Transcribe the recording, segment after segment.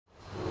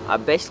I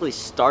basically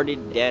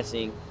started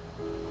dancing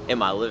in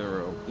my living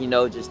room. You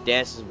know, just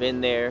dance has been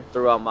there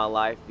throughout my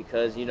life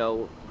because, you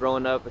know,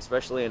 growing up,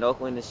 especially in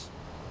Oakland,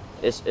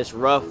 it's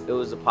rough. It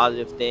was a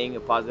positive thing,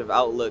 a positive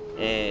outlook,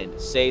 and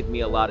saved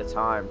me a lot of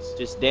times.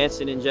 Just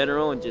dancing in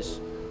general and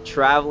just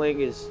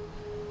traveling is,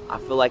 I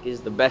feel like, is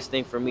the best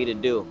thing for me to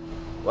do.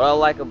 What I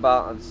like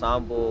about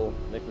Ensemble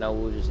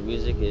McNaughwooj's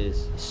music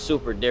is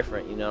super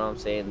different, you know what I'm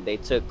saying? They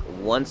took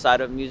one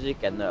side of music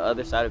and the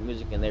other side of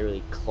music and they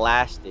really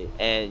clashed it.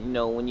 And you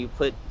know, when you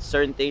put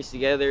certain things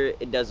together,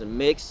 it doesn't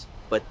mix,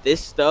 but this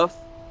stuff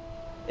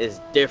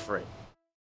is different.